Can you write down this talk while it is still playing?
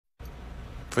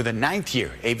For the 9th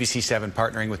year, ABC7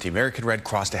 partnering with the American Red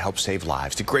Cross to help save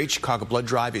lives. The Great Chicago Blood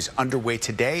Drive is underway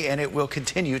today, and it will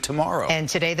continue tomorrow. And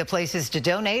today, the places to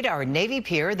donate are Navy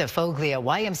Pier, the Foglia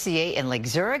YMCA in Lake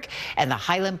Zurich, and the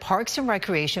Highland Parks and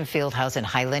Recreation Fieldhouse in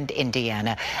Highland,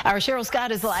 Indiana. Our Cheryl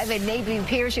Scott is live at Navy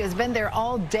Pier. She has been there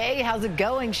all day. How's it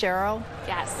going, Cheryl?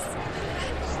 Yes.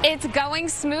 It's going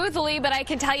smoothly, but I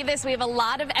can tell you this, we have a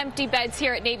lot of empty beds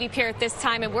here at Navy Pier at this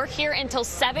time, and we're here until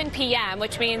 7 p.m.,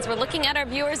 which means we're looking at our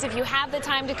viewers. If you have the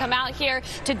time to come out here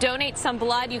to donate some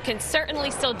blood, you can certainly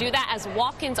still do that, as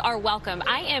walk-ins are welcome.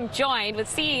 I am joined with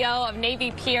CEO of Navy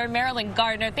Pier, Marilynn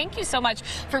Gardner. Thank you so much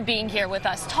for being here with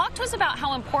us. Talk to us about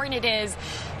how important it is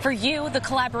for you, the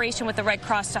collaboration with the Red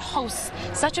Cross, to host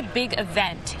such a big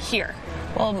event here.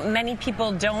 Well, many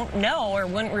people don't know or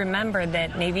wouldn't remember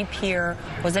that Navy Pier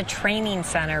was a training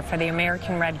center for the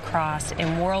American Red Cross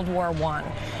in World War I.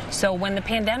 So when the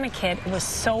pandemic hit, it was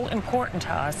so important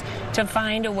to us to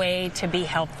find a way to be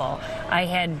helpful. I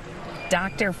had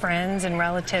doctor friends and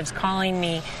relatives calling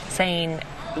me saying,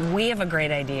 we have a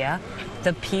great idea.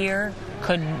 The pier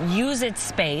could use its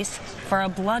space for a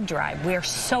blood drive. We are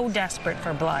so desperate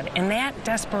for blood, and that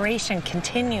desperation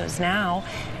continues now,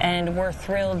 and we're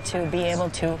thrilled to be able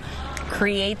to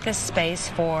create this space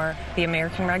for the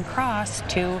American Red Cross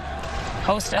to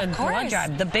host a blood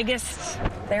drive, the biggest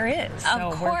there is.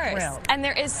 Of course. And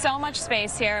there is so much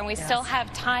space here, and we still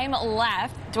have time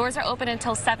left. Doors are open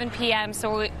until 7 p.m.,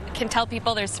 so we can tell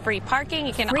people there's free parking.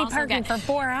 You can free also parking get for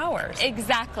 4 hours.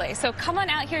 Exactly. So come on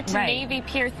out here to Navy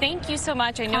Pier. Thank you so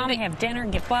much. I know that have dinner,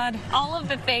 get blood. All of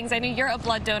the things. I know you're a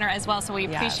blood donor as well, so we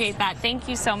appreciate that. Thank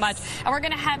you so much. And we're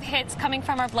going to have hits coming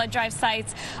from our blood drive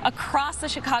sites across the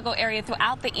Chicago area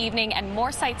throughout the evening, and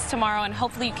more sites tomorrow, and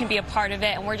hopefully you can be a part of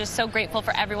it. And we're just so grateful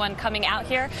for everyone coming out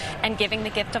here and giving the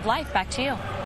gift of life. Back to you.